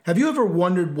Have you ever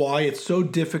wondered why it's so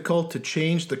difficult to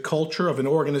change the culture of an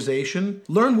organization?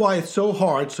 Learn why it's so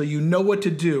hard so you know what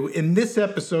to do in this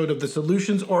episode of the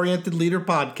Solutions Oriented Leader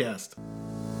Podcast.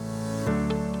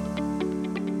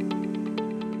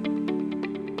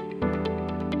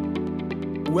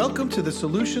 Welcome to the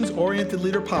Solutions Oriented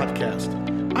Leader Podcast.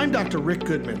 I'm Dr. Rick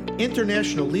Goodman,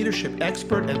 international leadership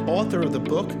expert and author of the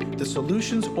book, The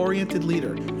Solutions Oriented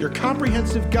Leader, your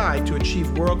comprehensive guide to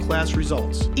achieve world-class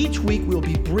results. Each week, we'll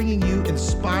be bringing you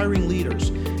inspiring leaders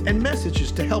and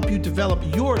messages to help you develop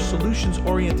your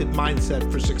solutions-oriented mindset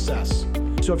for success.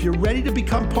 So if you're ready to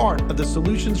become part of the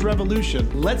solutions revolution,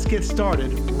 let's get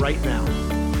started right now.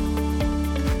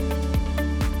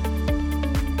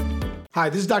 Hi,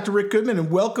 this is Dr. Rick Goodman,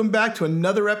 and welcome back to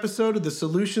another episode of the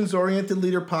Solutions Oriented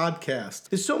Leader Podcast.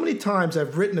 There's so many times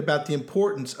I've written about the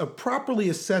importance of properly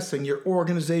assessing your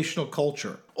organizational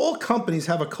culture. All companies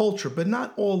have a culture, but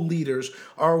not all leaders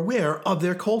are aware of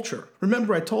their culture.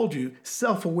 Remember, I told you,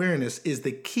 self-awareness is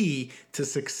the key to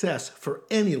success for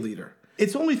any leader.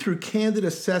 It's only through candid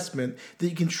assessment that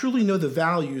you can truly know the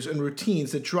values and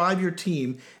routines that drive your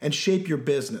team and shape your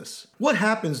business. What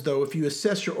happens, though, if you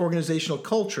assess your organizational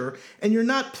culture and you're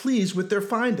not pleased with their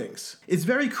findings? It's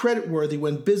very creditworthy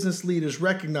when business leaders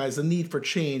recognize the need for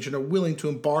change and are willing to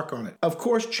embark on it. Of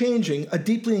course, changing a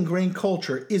deeply ingrained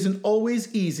culture isn't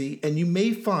always easy, and you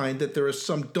may find that there are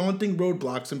some daunting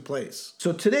roadblocks in place.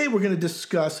 So today we're going to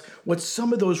discuss what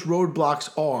some of those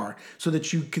roadblocks are so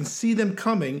that you can see them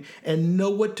coming and know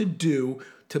what to do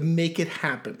to make it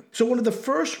happen. So one of the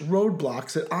first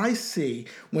roadblocks that I see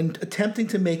when attempting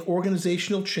to make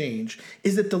organizational change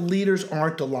is that the leaders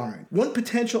aren't aligned. One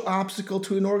potential obstacle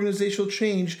to an organizational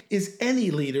change is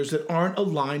any leaders that aren't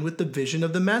aligned with the vision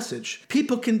of the message.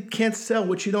 People can't sell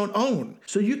what you don't own,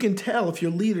 so you can tell if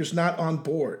your leader's not on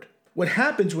board. What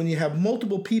happens when you have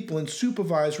multiple people in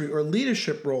supervisory or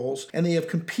leadership roles and they have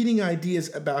competing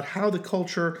ideas about how the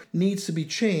culture needs to be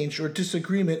changed or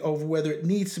disagreement over whether it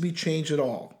needs to be changed at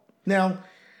all? Now,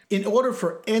 in order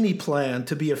for any plan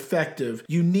to be effective,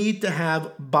 you need to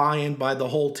have buy-in by the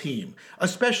whole team,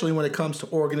 especially when it comes to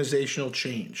organizational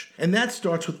change. And that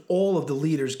starts with all of the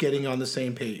leaders getting on the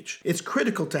same page. It's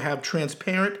critical to have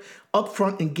transparent,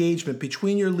 upfront engagement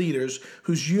between your leaders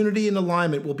whose unity and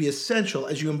alignment will be essential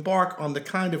as you embark on the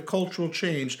kind of cultural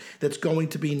change that's going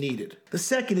to be needed. The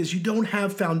second is you don't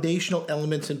have foundational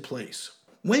elements in place.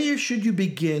 When should you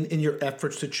begin in your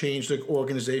efforts to change the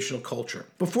organizational culture?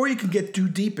 Before you can get too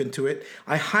deep into it,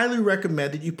 I highly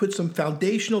recommend that you put some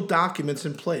foundational documents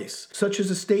in place, such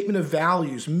as a statement of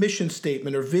values, mission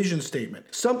statement, or vision statement,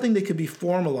 something that can be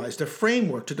formalized, a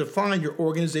framework to define your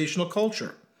organizational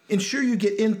culture. Ensure you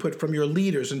get input from your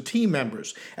leaders and team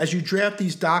members as you draft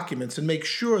these documents and make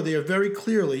sure they are very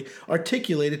clearly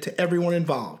articulated to everyone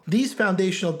involved. These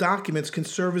foundational documents can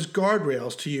serve as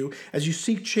guardrails to you as you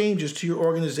seek changes to your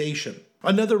organization.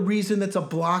 Another reason that's a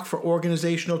block for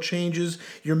organizational changes,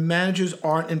 your managers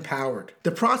aren't empowered.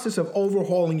 The process of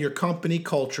overhauling your company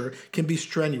culture can be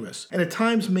strenuous and at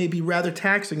times may be rather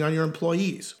taxing on your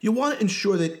employees. You want to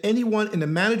ensure that anyone in a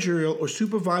managerial or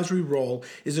supervisory role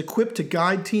is equipped to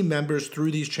guide team members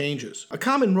through these changes. A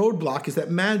common roadblock is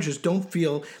that managers don't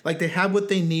feel like they have what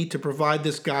they need to provide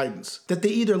this guidance, that they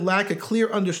either lack a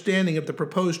clear understanding of the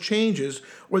proposed changes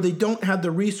or they don't have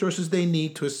the resources they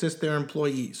need to assist their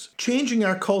employees. Changing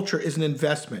our culture is an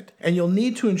investment, and you'll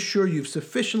need to ensure you've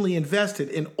sufficiently invested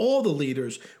in all the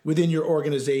leaders within your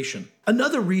organization.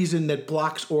 Another reason that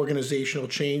blocks organizational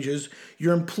changes,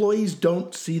 your employees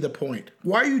don't see the point.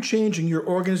 Why are you changing your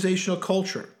organizational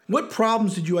culture? What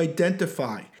problems did you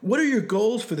identify? What are your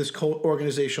goals for this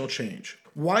organizational change?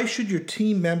 Why should your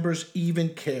team members even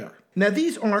care? Now,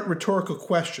 these aren't rhetorical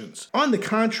questions. On the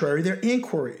contrary, they're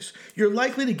inquiries you're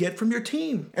likely to get from your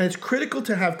team. And it's critical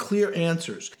to have clear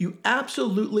answers. You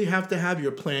absolutely have to have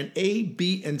your plan A,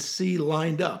 B, and C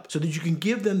lined up so that you can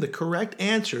give them the correct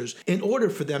answers in order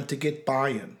for them to get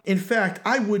buy-in. In fact,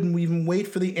 I wouldn't even wait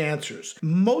for the answers.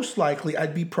 Most likely,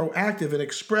 I'd be proactive in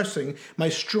expressing my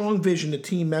strong vision to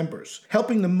team members,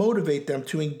 helping to motivate them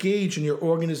to engage in your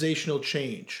organizational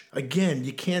change. Again,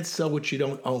 you can't sell what you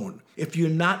don't own. If you're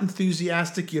not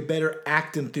enthusiastic, you better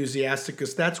act enthusiastic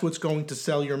because that's what's going to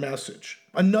sell your message.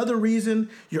 Another reason,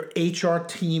 your HR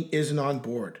team isn't on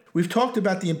board. We've talked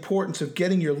about the importance of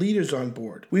getting your leaders on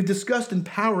board. We've discussed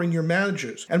empowering your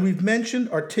managers, and we've mentioned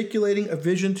articulating a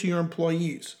vision to your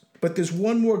employees. But there's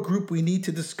one more group we need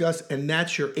to discuss, and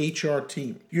that's your HR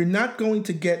team. You're not going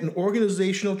to get an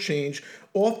organizational change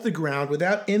off the ground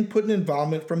without input and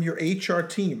involvement from your HR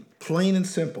team. Plain and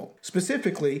simple.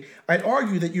 Specifically, I'd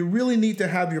argue that you really need to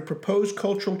have your proposed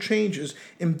cultural changes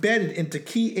embedded into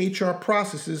key HR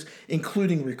processes,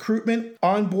 including recruitment,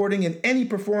 onboarding, and any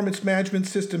performance management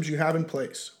systems you have in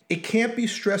place. It can't be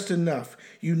stressed enough.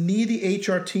 You need the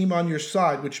HR team on your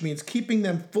side, which means keeping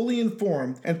them fully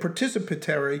informed and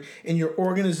participatory in your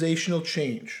organizational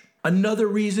change. Another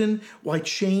reason why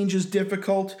change is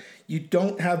difficult, you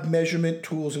don't have measurement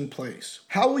tools in place.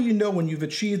 How will you know when you've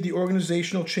achieved the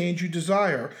organizational change you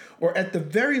desire, or at the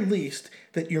very least,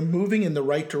 that you're moving in the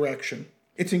right direction?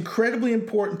 It's incredibly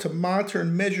important to monitor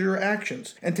and measure your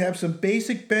actions and to have some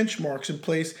basic benchmarks in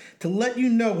place to let you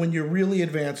know when you're really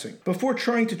advancing. Before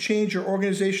trying to change your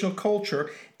organizational culture,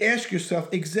 ask yourself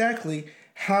exactly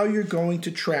how you're going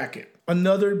to track it.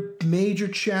 Another major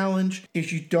challenge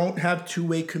is you don't have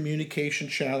two-way communication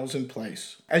channels in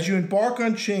place. As you embark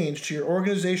on change to your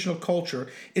organizational culture,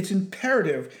 it's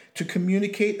imperative to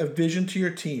communicate a vision to your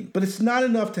team. But it's not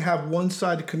enough to have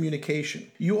one-sided communication.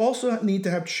 You also need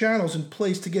to have channels in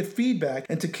place to get feedback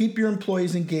and to keep your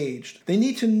employees engaged. They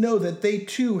need to know that they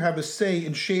too have a say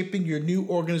in shaping your new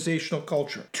organizational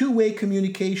culture. Two-way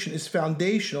communication is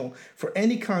foundational for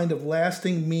any kind of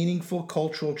lasting, meaningful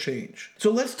cultural change.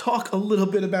 So let's talk a little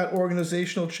bit about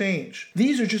organizational change.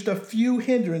 These are just a few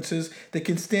hindrances that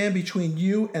can stand between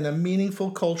you and a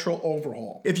meaningful cultural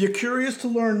overhaul. If you're curious to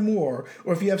learn more,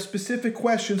 or if you have specific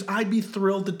questions, I'd be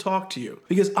thrilled to talk to you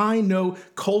because I know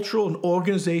cultural and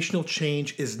organizational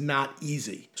change is not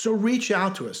easy. So reach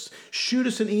out to us. Shoot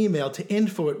us an email to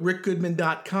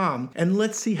info@rickgoodman.com and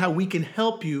let's see how we can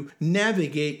help you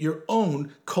navigate your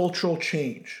own cultural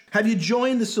change. Have you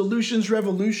joined the Solutions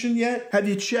Revolution yet? Have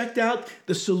you checked out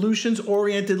the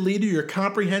Solutions-Oriented Leader, your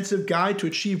comprehensive guide to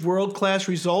achieve world-class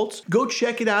results? Go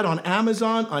check it out on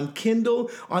Amazon, on Kindle,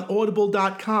 on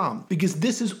audible.com, because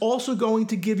this is also going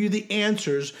to give you the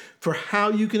answers for how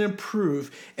you can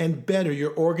improve and better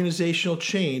your organizational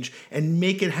change and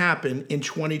make it happen in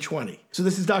 2020. So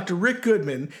this is Dr. Rick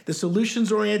Goodman, the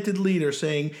Solutions-Oriented Leader,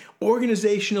 saying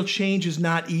organizational change is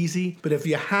not easy, but if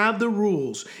you have the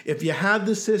rules, if you have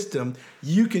the system,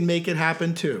 you can make it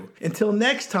happen too. Until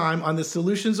next time on the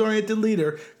Solutions-Oriented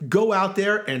Leader, go out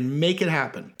there and make it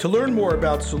happen. To learn more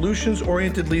about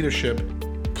Solutions-Oriented Leadership,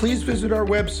 please visit our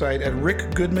website at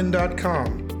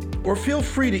rickgoodman.com. Or feel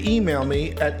free to email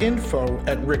me at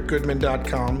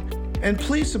info@rickgoodman.com, and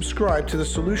please subscribe to the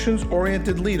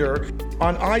Solutions-Oriented Leader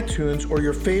on iTunes or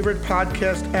your favorite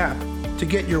podcast app to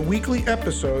get your weekly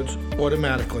episodes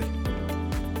automatically.